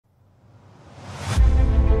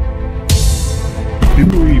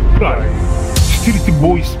Loberanes,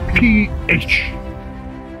 streetvoice.ph.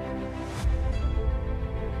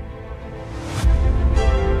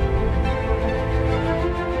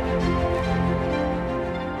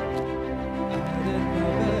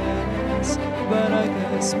 But I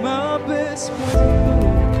guess my best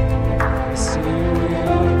friend see we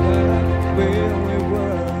are back where we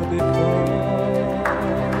were before.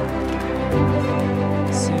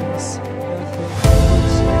 Seems nothing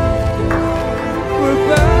has changed. We're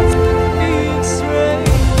back being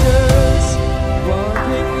strangers,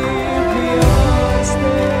 wondering if we ought to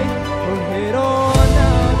stay or head on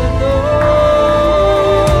out the door.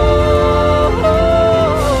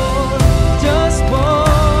 Just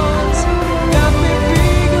once. Got me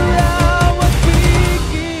figure out what we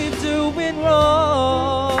keep doing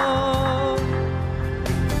wrong.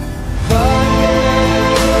 But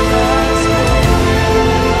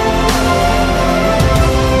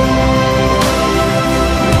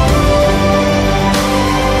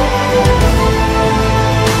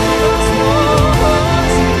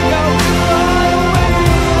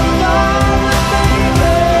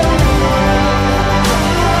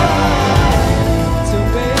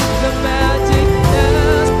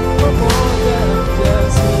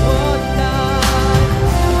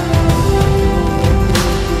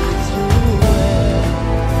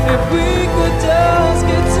realize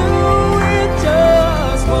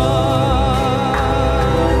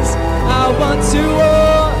to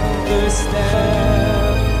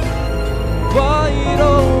understand why it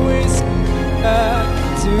always back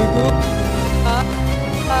to go.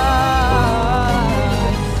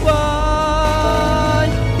 Why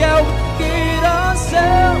can't we get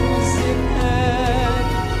ourselves in hand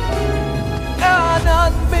and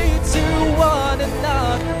admit to one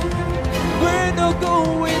another we're no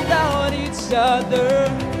good without each other?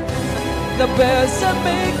 The best to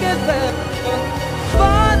make it better.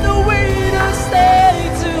 Find a way to stay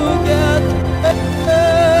together.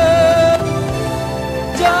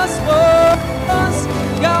 Just for us,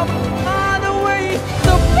 gotta find a way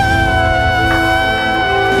to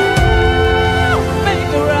make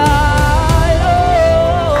it right.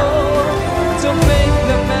 Oh, to make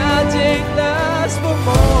the magic last for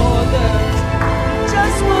more than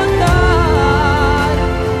just one night.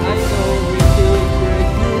 I know we could break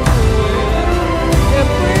through it if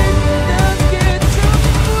we just get to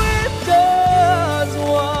it just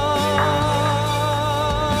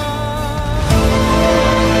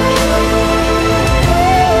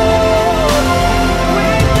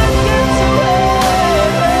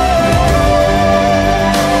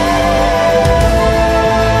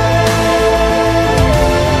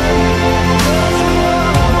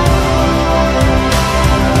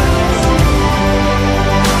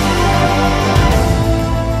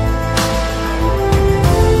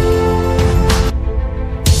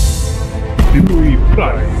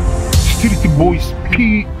Loberanes,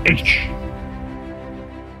 streetvoice.ph.